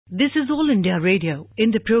This is All India Radio.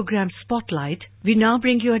 In the program Spotlight, we now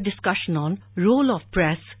bring you a discussion on role of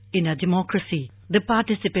press in a democracy. The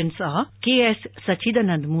participants are K.S.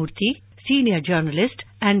 Sachidanand Murthy, senior journalist,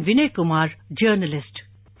 and Vinay Kumar, journalist.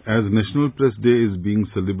 As National Press Day is being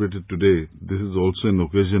celebrated today, this is also an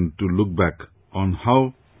occasion to look back on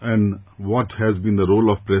how and what has been the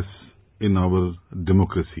role of press in our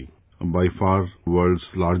democracy. By far, world's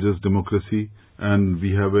largest democracy, and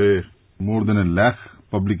we have more than 1 lakh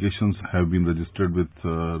publications have been registered with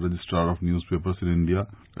Registrar of Newspapers in India,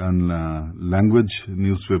 and language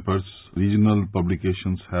newspapers, regional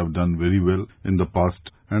publications have done very well in the past.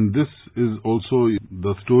 And this is also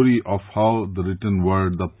the story of how the written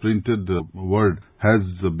word, the printed word has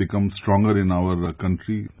become stronger in our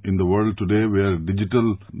country. In the world today where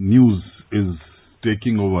digital news is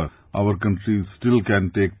taking over, our country still can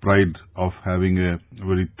take pride of having a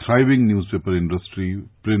very thriving newspaper industry,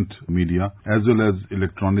 print media, as well as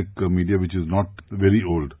electronic media, which is not very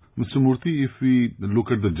old. Mr. Murthy, if we look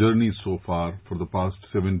at the journey so far for the past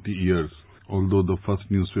 70 years, although the first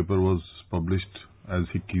newspaper was published as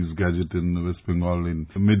Hickey's Gazette in West Bengal in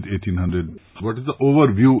mid-1800, what is the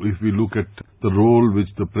overview if we look at the role which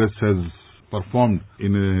the press has performed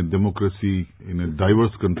in a democracy, in a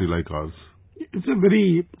diverse country like ours? It's a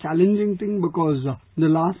very challenging thing because in the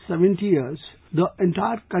last 70 years, the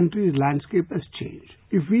entire country's landscape has changed.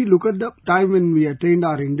 If we look at the time when we attained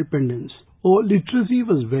our independence, our literacy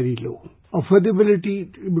was very low.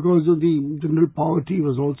 Affordability, because of the general poverty,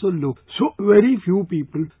 was also low. So very few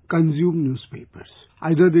people consume newspapers.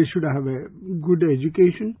 Either they should have a good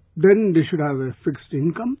education, then they should have a fixed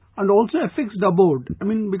income, and also a fixed abode.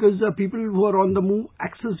 Because the people who are on the move,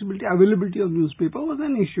 accessibility, availability of newspaper was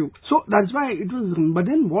an issue. So that's why it was. But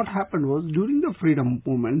then what happened was, during the freedom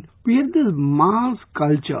movement, we had this mass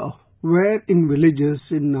culture where in villages,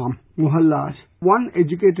 in mohallas, one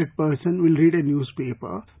educated person will read a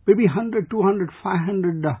newspaper. Maybe 100, 200,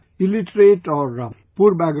 500 illiterate or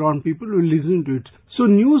poor background people will listen to it. So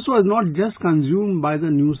news was not just consumed by the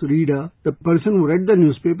news reader, the person who read the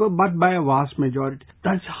newspaper, but by a vast majority.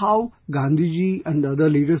 That's how Gandhiji and the other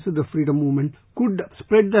leaders of the freedom movement could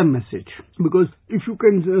spread their message. Because if you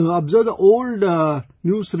can observe the old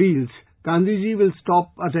news reels, Gandhiji will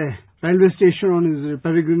stop at a railway station on his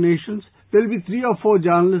peregrinations. There will be 3 or 4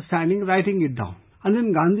 journalists standing writing it down. And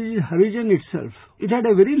then Gandhiji's Harijan itself, it had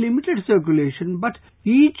a very limited circulation, but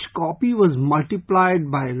each copy was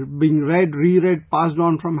multiplied by being read, reread, passed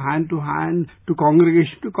on from hand to hand, to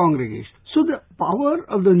congregation to congregation. So the power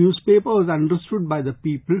of the newspaper was understood by the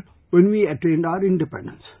people when we attained our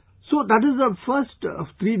independence. So that is the first of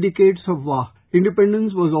 3 decades of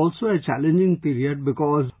independence was also a challenging period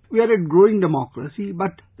because we are a growing democracy,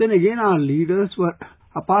 but then again our leaders were,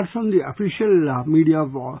 apart from the official media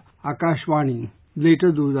of Akashvani,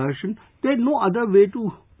 later Doordarshan, they had no other way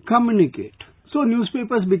to communicate. So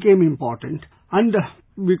newspapers became important, and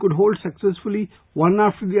we could hold successfully one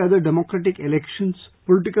after the other democratic elections.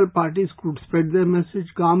 Political parties could spread their message.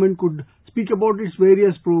 Government could speak about its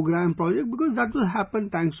various program projects because that will happen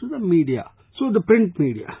thanks to the media. So the print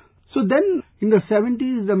media. So then in the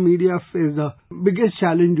 70s, the media faced the biggest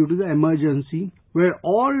challenge due to the emergency, where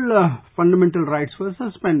all fundamental rights were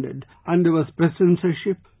suspended and there was press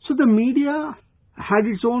censorship. So the media had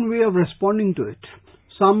its own way of responding to it.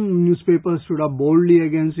 Some newspapers stood up boldly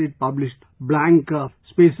against it, published blank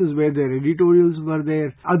spaces where their editorials were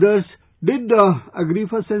there. Others did agree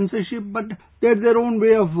for censorship, but they had their own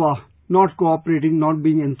way of not cooperating, not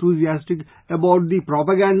being enthusiastic about the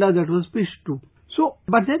propaganda that was pushed to. So,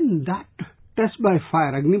 but then that test by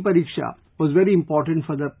fire, Agni Pariksha, was very important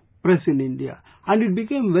for the press in India. And it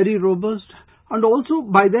became very robust. And also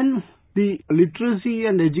by then, the literacy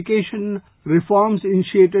and education reforms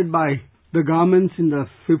initiated by the governments in the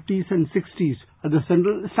 50s and 60s at the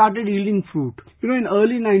central started yielding fruit. In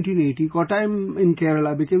early 1980, Kottayam in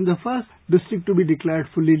Kerala became the first district to be declared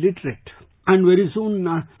fully literate. And very soon,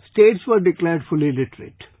 states were declared fully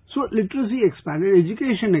literate. So literacy expanded,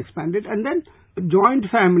 education expanded, and then joint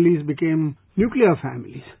families became nuclear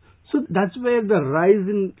families. So that's where the rise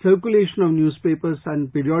in circulation of newspapers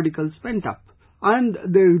and periodicals went up. And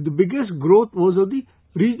the biggest growth was of the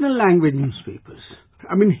regional language newspapers.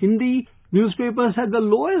 Hindi newspapers had the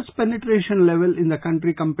lowest penetration level in the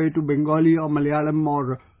country compared to Bengali or Malayalam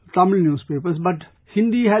or Tamil newspapers, but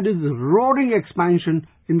Hindi had its roaring expansion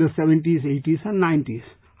in the 70s, 80s and 90s.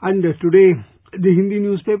 And today, the Hindi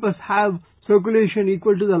newspapers have circulation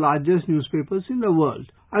equal to the largest newspapers in the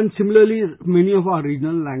world. And similarly, many of our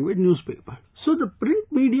regional language newspapers. So the print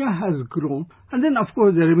media has grown. And then, of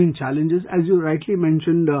course, there have been challenges, as you rightly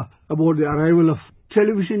mentioned, about the arrival of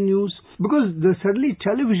television news, because suddenly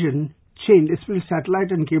television changed, especially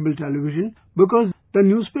satellite and cable television, because the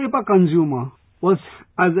newspaper consumer was,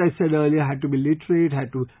 as I said earlier, had to be literate,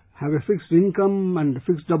 had to have a fixed income and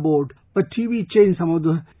fixed abode. But TV changed some of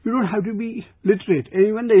the, you don't have to be literate. And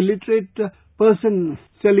even the illiterate person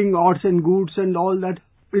selling odds and goods and all that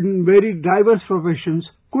in very diverse professions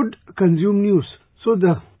could consume news. So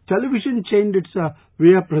the television changed its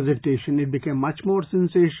way of presentation. It became much more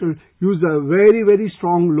sensational, used a very, very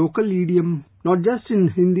strong local idiom, not just in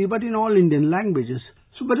Hindi but in all Indian languages.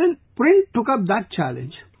 So, but then print took up that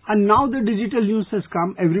challenge. And now the digital news has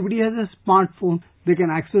come. Everybody has a smartphone. They can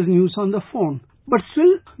access news on the phone. But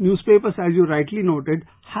still, newspapers, as you rightly noted,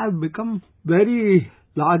 have become very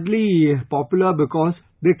largely popular because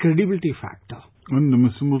their credibility factor. And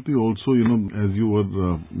Mr. Murthy, also, as you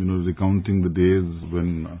were, recounting the days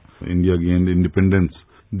when India gained independence,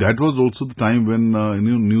 that was also the time when,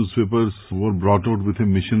 newspapers were brought out with a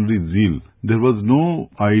missionary zeal. There was no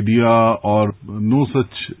idea or no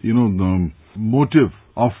such, motive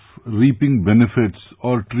of reaping benefits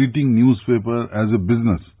or treating newspaper as a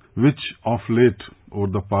business, which of late, over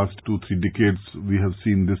the past 2-3 decades, we have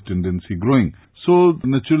seen this tendency growing. So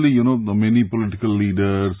naturally, the many political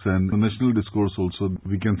leaders and the national discourse also,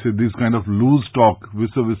 we can say this kind of loose talk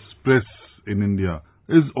vis-a-vis press in India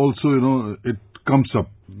is also, it comes up.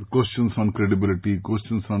 Questions on credibility,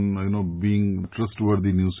 questions on, being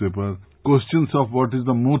trustworthy newspaper, questions of what is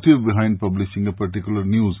the motive behind publishing a particular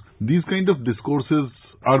news. These kind of discourses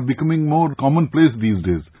are becoming more commonplace these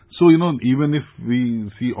days. So, even if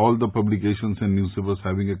we see all the publications and newspapers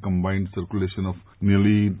having a combined circulation of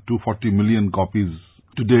nearly 240 million copies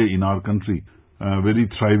today in our country, very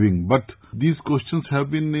thriving. But these questions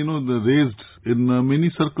have been, raised in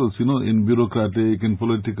many circles, in bureaucratic, in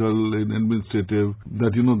political, in administrative,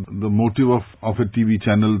 that, the motive of a TV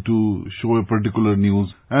channel to show a particular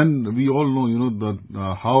news. And we all know,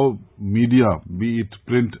 that how media, be it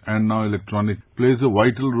print and now electronic, plays a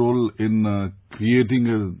vital role in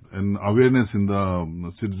creating an awareness in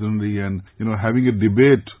the citizenry and, having a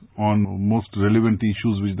debate on most relevant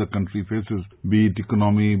issues which the country faces, be it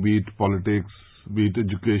economy, be it politics, be it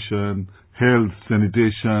education, health,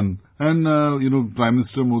 sanitation. And, Prime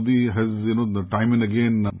Minister Modi has, the time and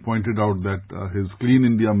again pointed out that his Clean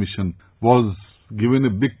India mission was given a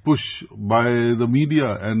big push by the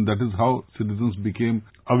media, and that is how citizens became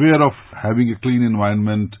aware of having a clean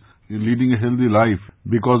environment, leading a healthy life.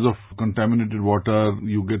 Because of contaminated water,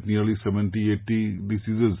 you get nearly 70-80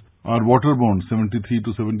 diseases are waterborne, 73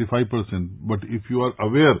 to 75%. But if you are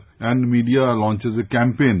aware and media launches a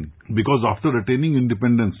campaign, because after attaining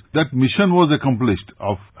independence, that mission was accomplished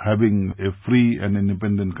of having a free and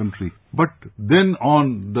independent country. But then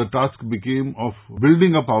on, the task became of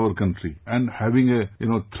building up our country and having a,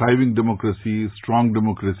 thriving democracy, strong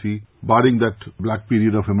democracy, barring that black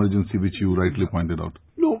period of emergency which you rightly pointed out.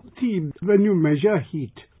 No, see, when you measure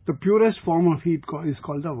heat, the purest form of heat is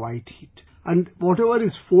called the white heat. And whatever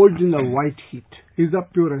is forged in the white heat is the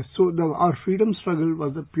purest. So our freedom struggle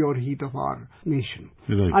was the pure heat of our nation.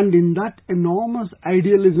 Right. And in that, enormous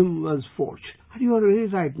idealism was forged. And you are very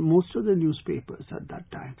right. Most of the newspapers at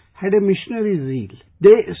that time had a missionary zeal.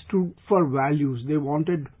 They stood for values. They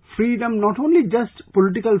wanted freedom, not only just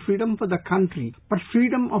political freedom for the country, but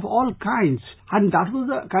freedom of all kinds. And that was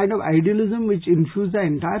the kind of idealism which infused the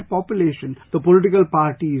entire population, the political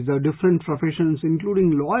parties, the different professions,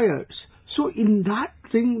 including lawyers. So in that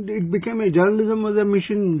thing, it became journalism was a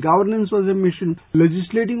mission, governance was a mission,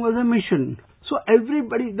 legislating was a mission. So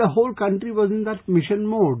everybody, the whole country was in that mission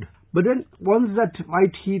mode. But then once that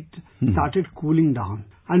white heat started cooling down,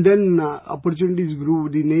 and then opportunities grew,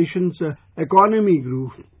 the nation's economy grew,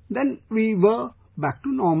 then we were back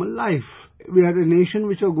to normal life. We had a nation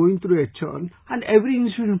which was going through a churn, and every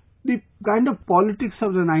institution, the kind of politics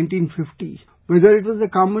of the 1950s, whether it was the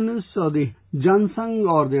communists or the Jansangh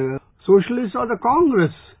or the socialists or the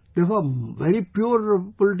Congress, they were very pure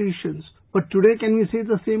politicians. But today, can we say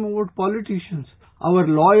the same about politicians? Our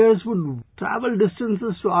lawyers would travel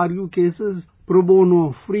distances to argue cases pro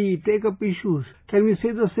bono, free, take up issues. Can we say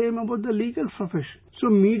the same about the legal profession? So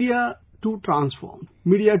media too transformed.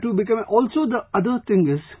 Media too became... Also the other thing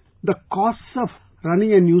is, the costs of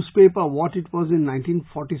running a newspaper, what it was in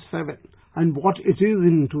 1947 and what it is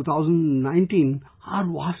in 2019 are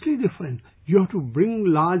vastly different. You have to bring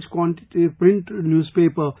large quantity print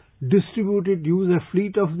newspaper, distribute it, use a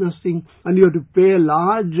fleet of this thing, and you have to pay a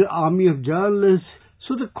large army of journalists.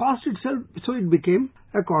 So the cost itself, so it became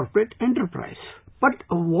a corporate enterprise. But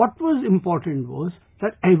what was important was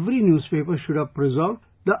that every newspaper should have preserved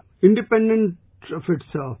the independence of its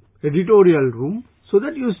editorial room, so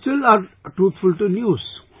that you still are truthful to news,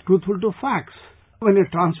 truthful to facts. When a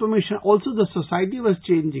transformation, also the society was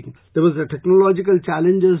changing. There was the technological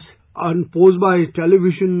challenges posed by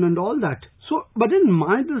television and all that. So, but then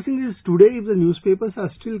my thing is today if the newspapers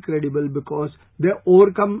are still credible because they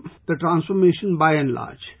overcome the transformation by and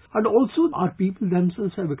large. And also our people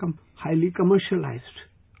themselves have become highly commercialized.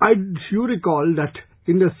 You recall that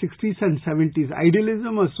in the 60s and 70s,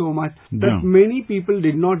 idealism was so much that many people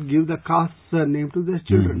did not give the caste name to their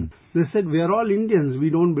children. They said, we are all Indians,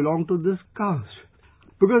 we don't belong to this caste.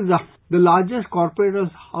 Because the largest corporate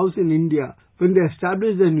house in India, when they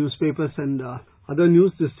established their newspapers and other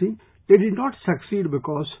news thing, they did not succeed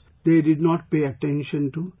because they did not pay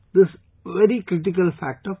attention to this very critical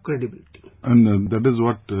fact of credibility. And that is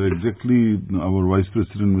what exactly our Vice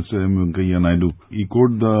President, Mr. M. Venkaiah Naidu,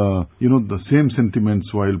 echoed the same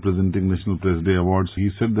sentiments while presenting National Press Day Awards.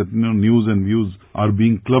 He said that news and views are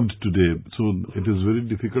being clubbed today. So it is very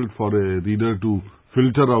difficult for a reader to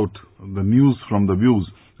filter out the news from the views.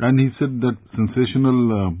 And he said that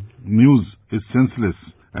sensational news is senseless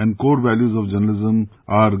and core values of journalism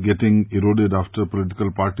are getting eroded after political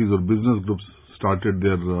parties or business groups started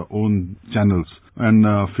their own channels. And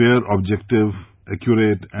fair, objective,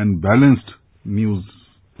 accurate and balanced news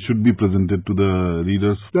should be presented to the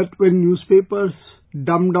readers. That when newspapers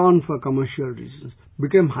dumbed down for commercial reasons,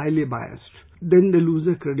 became highly biased, then they lose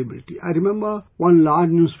their credibility. I remember one large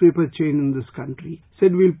newspaper chain in this country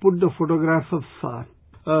said we'll put the photograph of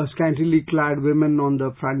scantily clad women on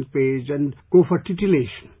the front page and go for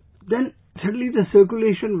titillation. Then suddenly the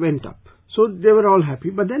circulation went up. So they were all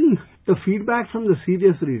happy. But then the feedback from the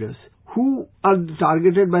serious readers who are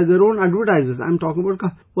targeted by their own advertisers, I'm talking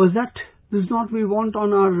about, was that this is not we want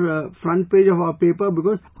on our front page of our paper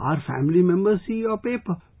because our family members see your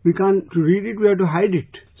paper. We can't read it, we have to hide it.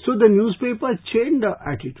 So the newspaper changed the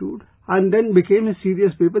attitude and then became a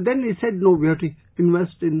serious paper. Then he said, no, we have to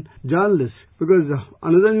invest in journalists because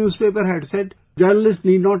another newspaper had said journalists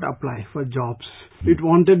need not apply for jobs. It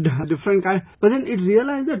wanted a different kind. But then it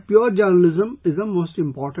realized that pure journalism is the most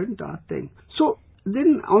important thing. So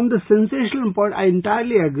then on the sensational point, I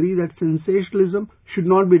entirely agree that sensationalism should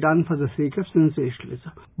not be done for the sake of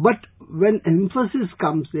sensationalism. But when emphasis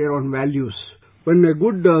comes there on values, when a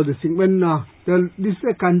good, this is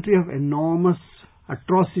a country of enormous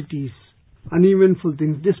atrocities, uneventful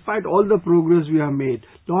things. Despite all the progress we have made,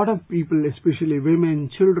 a lot of people, especially women,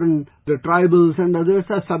 children, the tribals and others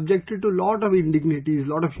are subjected to a lot of indignities, a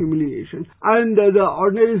lot of humiliation. And the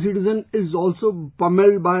ordinary citizen is also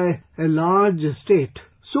pummeled by a large state.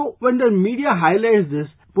 So when the media highlights this,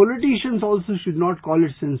 politicians also should not call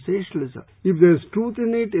it sensationalism. If there's truth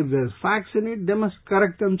in it, if there's facts in it, they must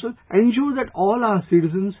correct themselves, ensure that all our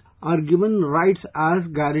citizens are given rights as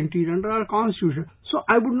guaranteed under our constitution. So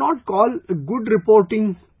I would not call good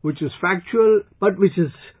reporting, which is factual, but which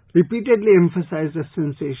is repeatedly emphasized as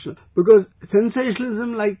sensational. Because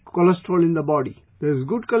sensationalism like cholesterol in the body. There's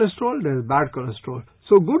good cholesterol, there's bad cholesterol.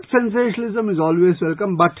 So good sensationalism is always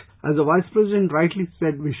welcome, but as the Vice President rightly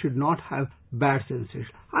said, we should not have bad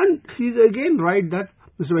sensation. And he's again right that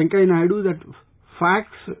Mr. Venkaiah Naidu, that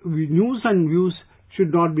facts, news and views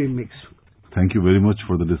should not be mixed. Thank you very much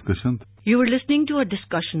for the discussion. You were listening to a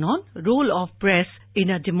discussion on role of press in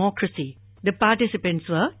a democracy. The participants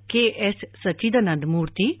were K.S.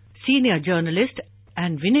 Sachidanandamurthy, senior journalist,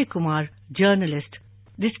 and Vinay Kumar, journalist.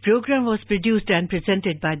 This program was produced and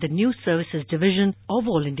presented by the News Services Division of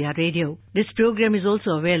All India Radio. This program is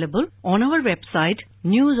also available on our website,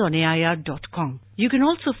 newsonair.com. You can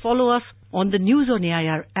also follow us on the News on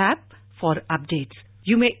AIR app for updates.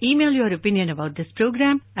 You may email your opinion about this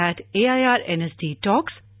program at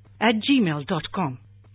airnsdtalks@gmail.com.